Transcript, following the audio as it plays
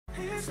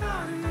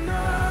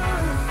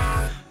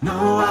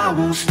No, I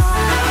won't stop.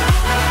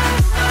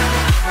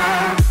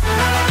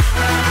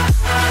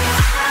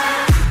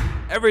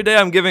 Every day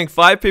I'm giving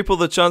 5 people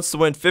the chance to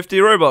win 50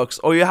 Robux.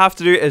 All you have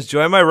to do is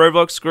join my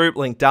Roblox group,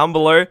 link down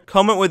below,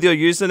 comment with your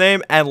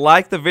username, and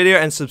like the video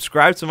and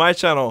subscribe to my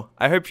channel.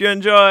 I hope you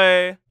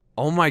enjoy.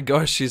 Oh my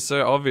gosh, she's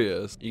so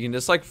obvious. You can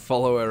just like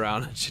follow her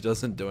around and she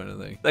doesn't do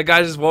anything. That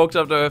guy just walked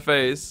up to her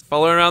face.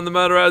 Follow around the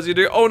murderer as you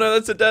do. Oh no,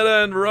 that's a dead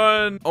end.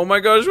 Run. Oh my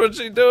gosh, what's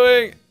she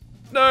doing?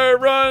 No,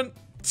 run.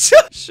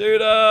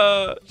 Shoot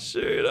her.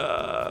 Shoot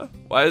her.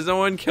 Why is no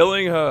one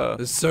killing her?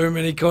 There's so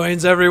many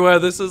coins everywhere.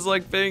 This is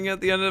like being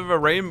at the end of a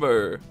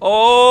rainbow.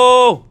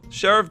 Oh,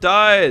 sheriff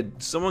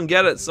died. Someone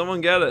get it. Someone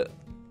get it.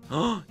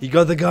 Oh, he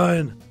got the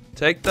gun.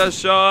 Take the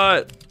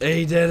shot.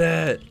 He did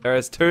it.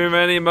 There's too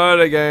many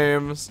murder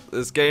games.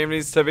 This game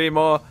needs to be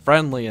more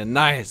friendly and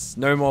nice.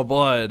 No more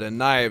blood and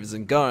knives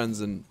and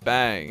guns and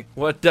bang.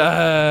 What the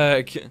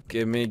heck?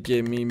 Give me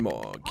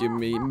more. Give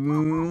me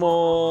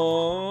more.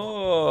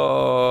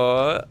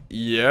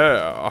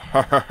 Yeah.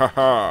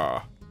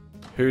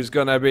 Who's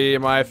gonna be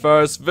my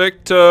first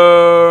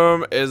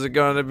victim? Is it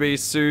gonna be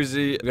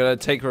Susie? I'm gonna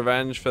take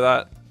revenge for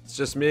that. It's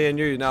just me and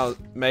you now,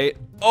 mate.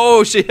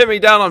 Oh, she hit me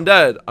down. I'm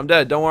dead. I'm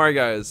dead. Don't worry,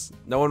 guys.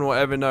 No one will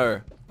ever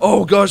know.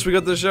 Oh, gosh, we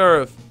got the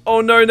sheriff.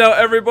 Oh, no, now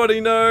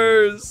everybody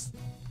knows.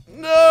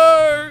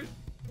 No.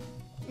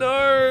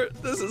 No.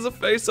 This is a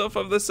face-off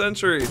of the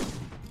century.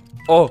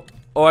 Oh.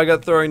 Oh, I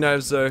got throwing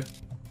knives, though.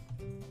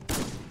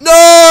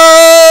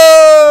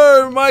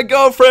 No! My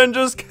girlfriend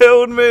just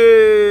killed me.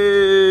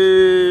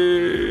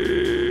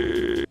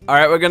 All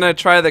right, we're going to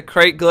try the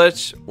crate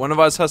glitch. One of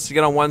us has to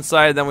get on one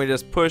side, then we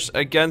just push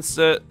against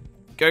it.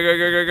 Go, go,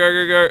 go, go, go,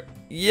 go, go.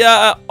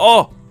 Yeah.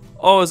 Oh.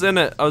 Oh, I was in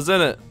it. I was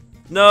in it.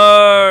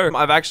 No.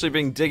 I've actually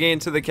been digging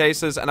into the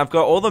cases, and I've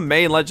got all the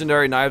main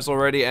legendary knives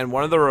already, and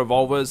one of the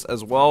revolvers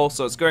as well,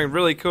 so it's going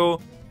really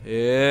cool.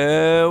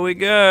 Here we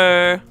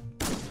go.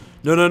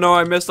 No, no, no.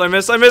 I missed. I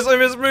missed. I missed. I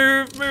missed.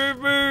 Move, move,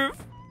 move.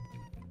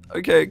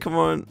 Okay, come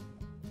on.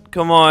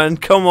 Come on.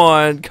 Come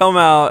on. Come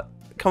out.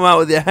 Come out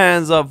with your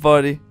hands up,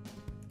 buddy.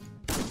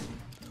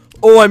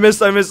 Oh, I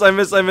missed. I missed. I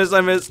missed. I missed.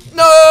 I missed.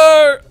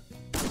 No.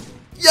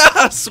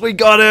 Yes, we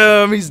got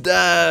him. He's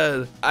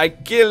dead. I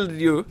killed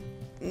you.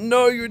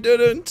 No, you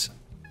didn't.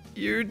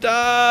 You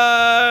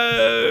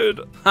died.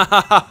 Ha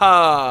ha ha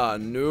ha.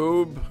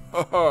 Noob.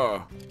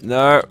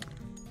 No.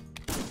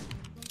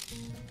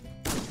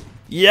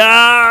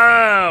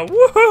 Yeah.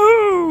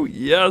 Woohoo.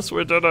 Yes,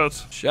 we did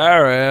it.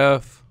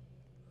 Sheriff.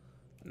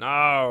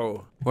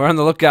 No. We're on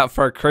the lookout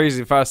for a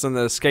crazy person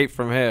that escaped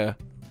from here.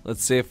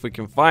 Let's see if we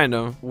can find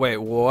him. Wait,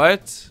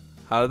 what?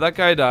 How did that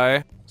guy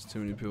die? There's too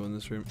many people in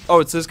this room. Oh,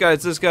 it's this guy.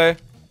 It's this guy.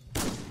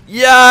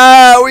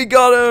 Yeah, we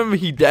got him.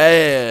 He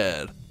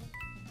dead.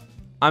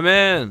 I'm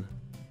in.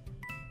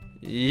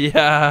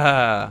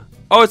 Yeah.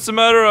 Oh, it's the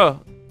murderer.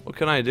 What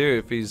can I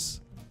do if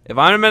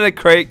I'm in a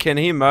crate, can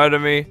he murder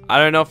me? I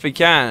don't know if he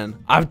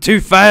can. I'm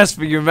too fast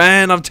for you,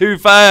 man. I'm too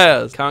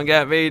fast. Can't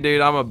get me, dude.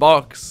 I'm a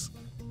box.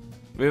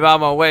 Move out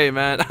of my way,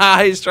 man.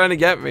 He's trying to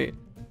get me.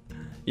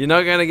 You're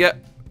not gonna get.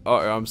 Oh,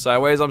 I'm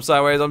sideways. I'm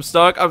sideways. I'm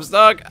stuck. I'm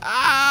stuck.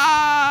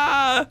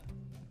 Ah!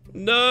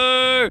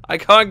 No! I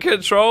can't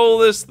control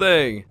this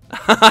thing.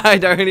 I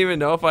don't even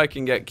know if I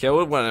can get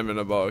killed when I'm in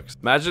a box.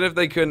 Imagine if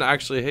they couldn't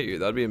actually hit you.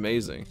 That'd be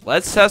amazing.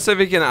 Let's test if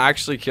he can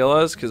actually kill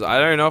us, because I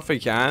don't know if he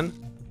can.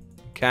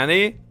 Can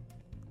he?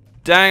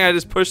 Dang, I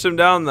just pushed him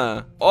down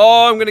there.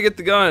 Oh, I'm gonna get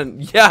the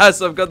gun.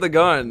 Yes, I've got the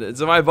gun. It's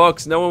in my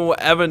box. No one will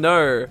ever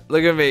know.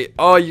 Look at me.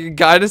 Oh, you can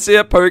kind of see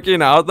it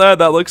poking out there.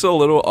 That looks a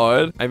little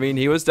odd. I mean,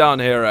 he was down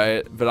here,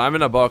 right? But I'm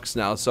in a box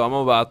now, so I'm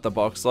about the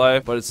box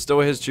life. But it's still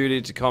his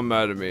duty to come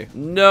murder me.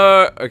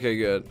 No. Okay,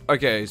 good.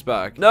 Okay, he's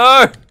back.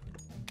 No.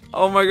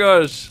 Oh my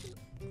gosh.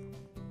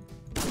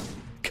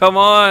 Come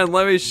on,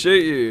 let me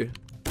shoot you.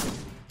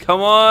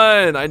 Come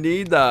on, I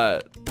need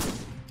that.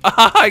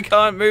 I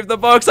can't move the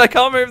box. I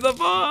can't move the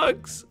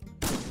box.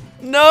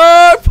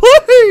 No,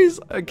 please.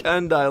 I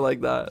can die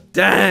like that.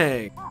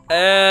 Dang.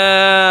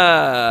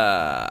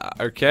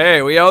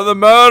 Okay, we are the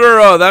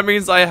murderer. That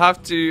means I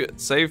have to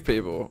save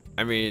people.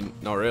 I mean,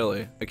 not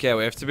really. Okay,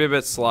 we have to be a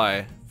bit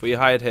sly. If we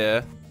hide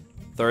here,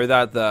 throw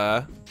that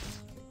there.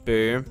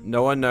 Boom.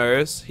 No one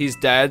knows. He's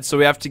dead, so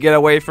we have to get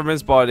away from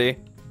his body.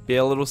 Be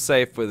a little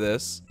safe with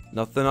this.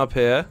 Nothing up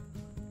here.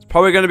 There's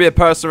probably going to be a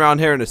person around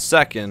here in a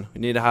second.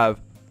 We need to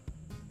have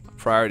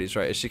priorities,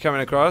 right? Is she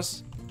coming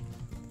across?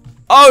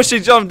 Oh, she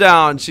jumped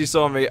down. She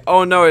saw me.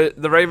 Oh no,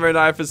 the rainbow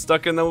knife is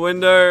stuck in the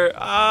window.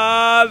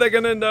 Ah, they're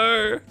gonna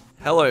know.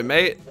 Hello,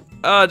 mate.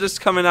 Just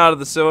coming out of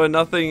the sewer.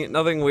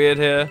 Nothing weird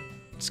here.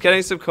 Just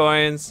getting some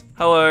coins.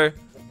 Hello.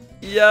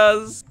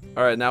 Yes.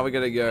 All right, now we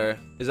gotta go.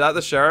 Is that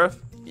the sheriff?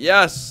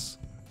 Yes.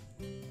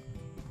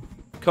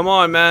 Come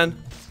on,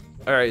 man.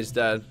 All right, he's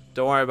dead.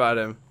 Don't worry about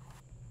him.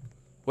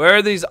 Where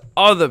are these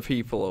other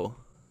people?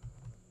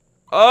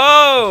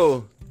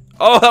 Oh.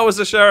 Oh, that was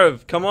the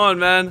sheriff. Come on,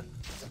 man.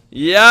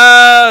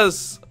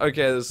 Yes.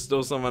 Okay, there's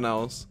still someone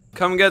else.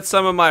 Come get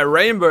some of my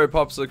rainbow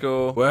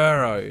popsicle.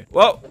 Where are you?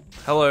 Whoa.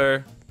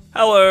 Hello.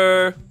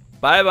 Hello.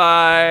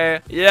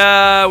 Bye-bye.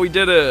 Yeah, we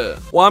did it.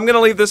 Well, I'm going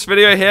to leave this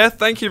video here.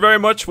 Thank you very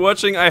much for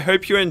watching. I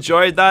hope you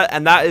enjoyed that.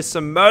 And that is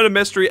some Murder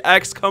Mystery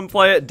X. Come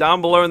play it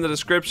down below in the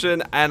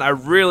description. And I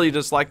really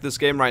just like this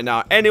game right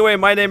now. Anyway,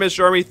 my name is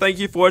Jeruhmi. Thank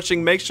you for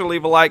watching. Make sure to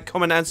leave a like,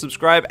 comment, and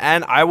subscribe.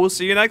 And I will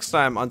see you next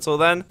time. Until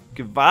then,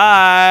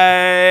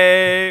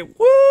 goodbye.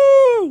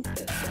 Woo!